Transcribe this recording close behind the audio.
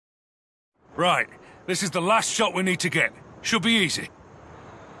Right, this is the last shot we need to get. Should be easy.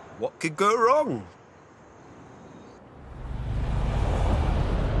 What could go wrong?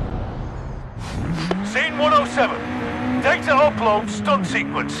 Scene 107. Data upload stunt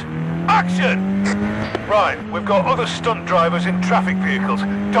sequence. Action! Right, we've got other stunt drivers in traffic vehicles.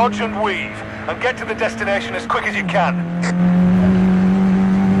 Dodge and weave, and get to the destination as quick as you can.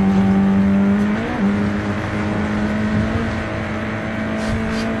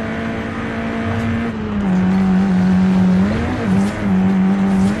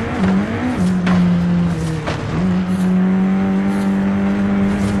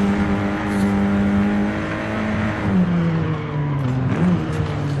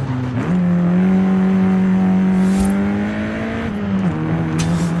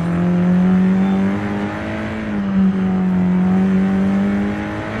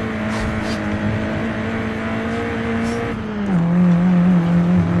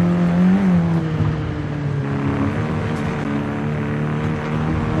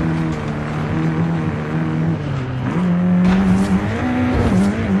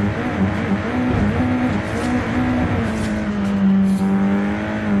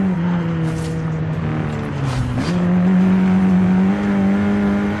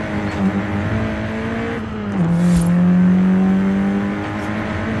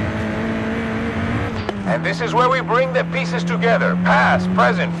 And this is where we bring the pieces together. Past,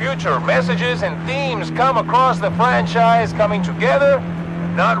 present, future, messages and themes come across the franchise, coming together,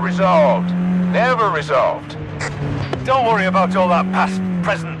 not resolved. Never resolved. Don't worry about all that past,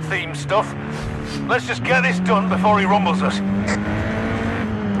 present theme stuff. Let's just get this done before he rumbles us.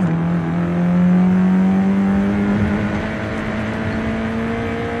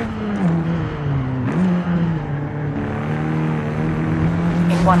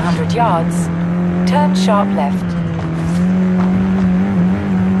 In 100 yards, turn sharp left.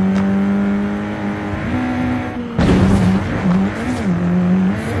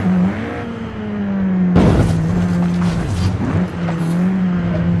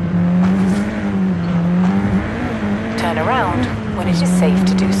 Turn around when it is safe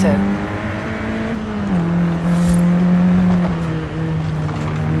to do so.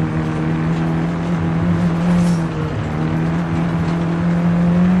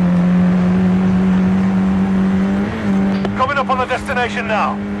 Up on the destination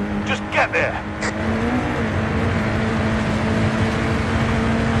now. Just get there.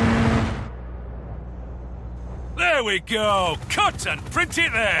 There we go. Cut and print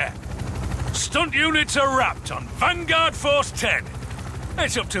it there. Stunt units are wrapped on Vanguard Force 10.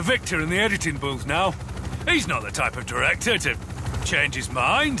 It's up to Victor in the editing booth now. He's not the type of director to change his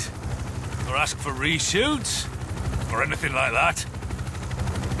mind, or ask for reshoots, or anything like that.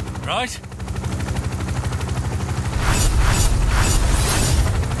 Right?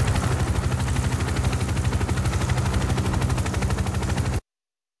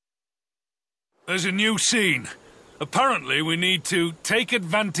 There's a new scene. Apparently, we need to take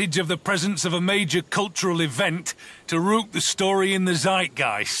advantage of the presence of a major cultural event to root the story in the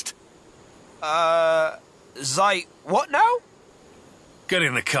zeitgeist. What now? Get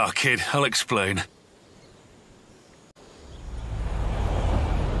in the car, kid. I'll explain.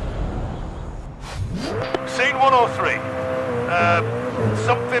 Scene 103.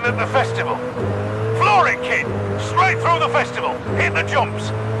 Something at the festival. Floor it, kid! Straight through the festival. Hit the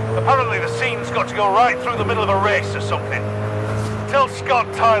jumps. Apparently the scene's got to go right through the middle of a race or something. Tell Scott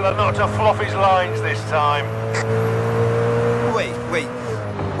Tyler not to fluff his lines this time. Wait.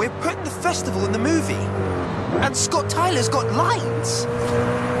 We're putting the festival in the movie. And Scott Tyler's got lines.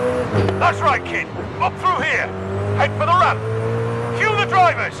 That's right, kid. Up through here. Head for the ramp. Cue the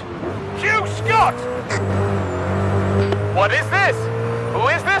drivers. Cue Scott! What is this? Who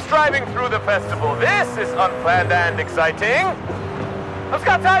is this driving through the festival? This is unplanned and exciting. I'm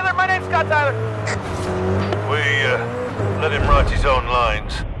Scott Tyler. My name's Scott Tyler. We, let him write his own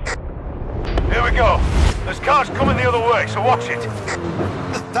lines. Here we go. There's cars coming the other way, so watch it.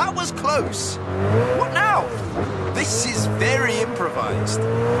 That was close. What now? This is very improvised.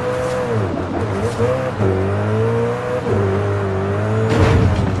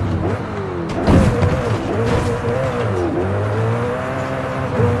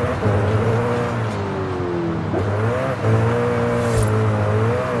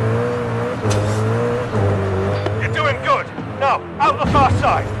 Out the far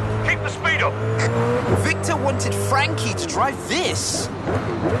side. Keep the speed up. Victor wanted Frankie to drive this.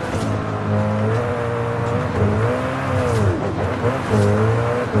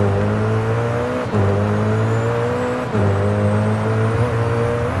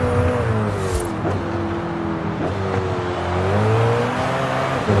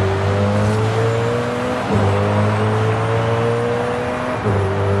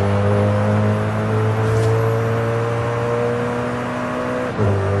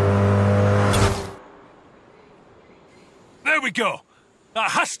 we go.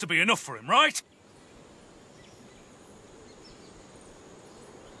 That has to be enough for him, right?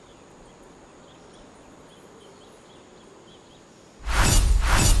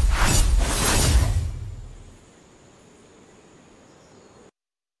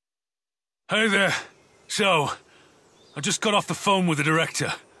 Hey there. So, I just got off the phone with the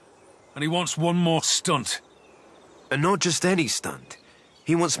director, and he wants one more stunt. And not just any stunt.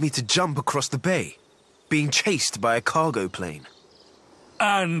 He wants me to jump across the bay, being chased by a cargo plane.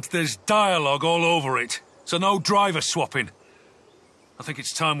 And there's dialogue all over it, so no driver swapping. I think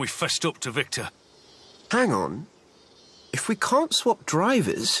it's time we fessed up to Victor. Hang on. If we can't swap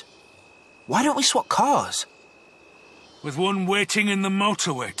drivers, why don't we swap cars? With one waiting in the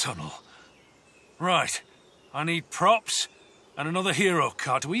motorway tunnel. Right. I need props and another hero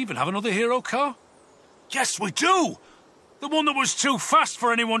car. Do we even have another hero car? Yes, we do! The one that was too fast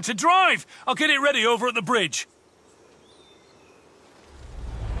for anyone to drive. I'll get it ready over at the bridge.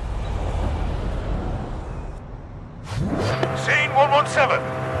 Scene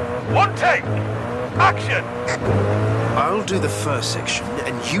 117. One take. Action. I'll do the first section,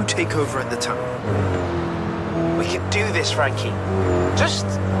 and you take over at the tunnel. We can do this, Frankie. Just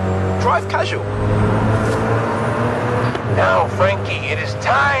drive casual. Now, Frankie, it is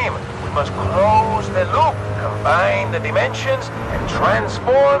time. We must close the loop, combine the dimensions, and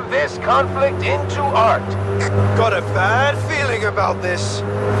transform this conflict into art. Got a bad feeling about this.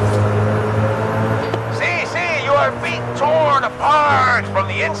 See, you are being torn apart from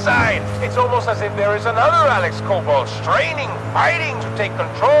the inside. It's almost as if there is another Alex Cobalt straining, fighting to take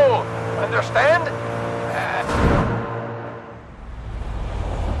control. Understand?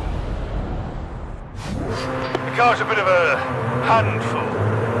 The car's a bit of a handful.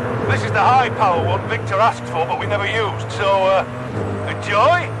 This is the high-power one Victor asked for, but we never used, so,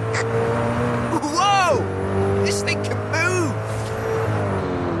 enjoy? Whoa! This thing can move!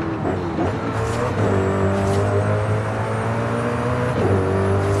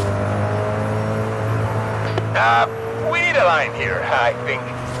 We need a line here, I think.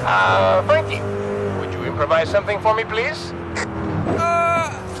 Frankie, would you improvise something for me, please?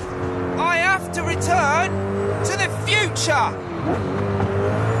 I have to return to the future!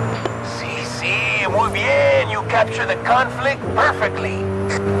 Si, muy bien. You capture the conflict perfectly.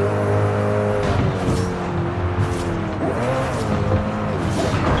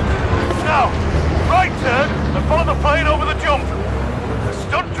 Now, right turn and follow the plane over the jump. The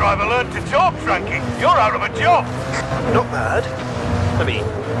stunt driver learned to talk, Frankie. You're out of a job. Not bad. I mean,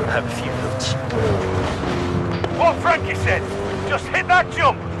 I have a few notes. What Frankie said, just hit that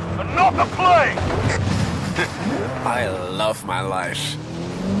jump and not the plane. I love my life.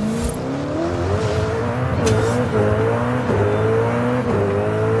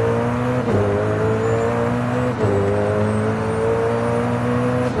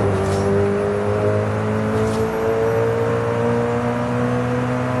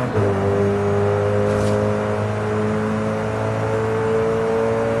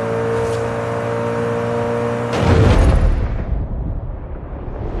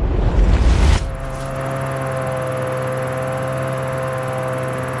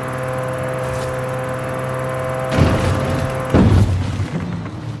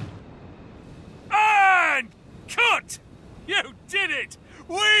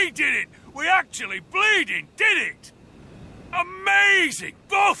 Actually bleeding, did it? Amazing,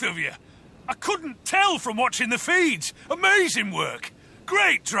 both of you. I couldn't tell from watching the feeds. Amazing work.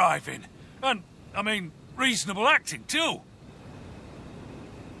 Great driving. And, I mean, reasonable acting too.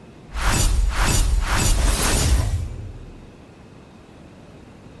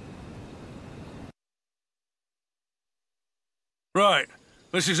 Right,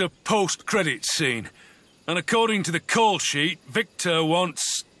 this is a post-credits scene. And according to the call sheet, Victor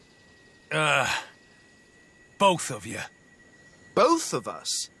wants... both of you. Both of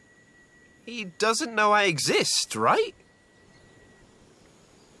us? He doesn't know I exist, right?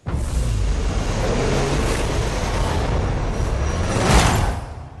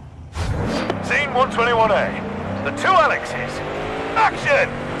 Scene 121A. The two Alexes. Action!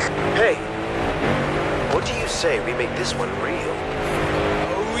 Hey, what do you say we make this one real?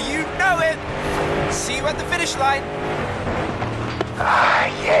 Oh, you know it! See you at the finish line. Ah,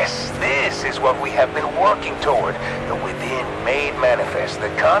 yes, this is what we have been working toward. The within made manifest, the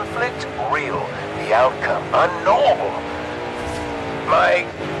conflict real, the outcome unknowable. My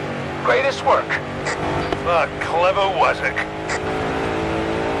greatest work. Ah, clever wazzock.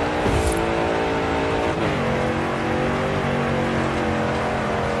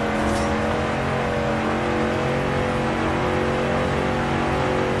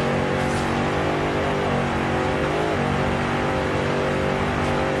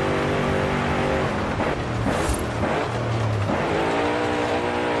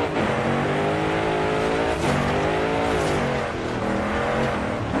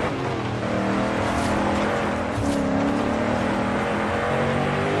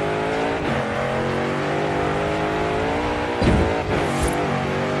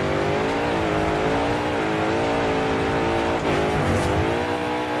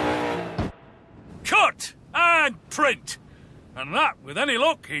 print. And that, with any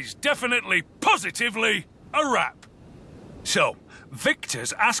luck, is definitely, positively a wrap. So,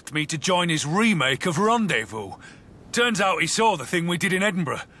 Victor's asked me to join his remake of Rendezvous. Turns out he saw the thing we did in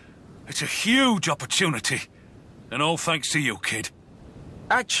Edinburgh. It's a huge opportunity. And all thanks to you, kid.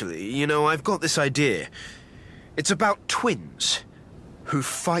 Actually, you know, I've got this idea. It's about twins who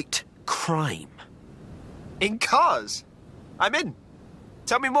fight crime. In cars? I'm in.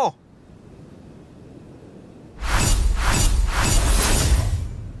 Tell me more.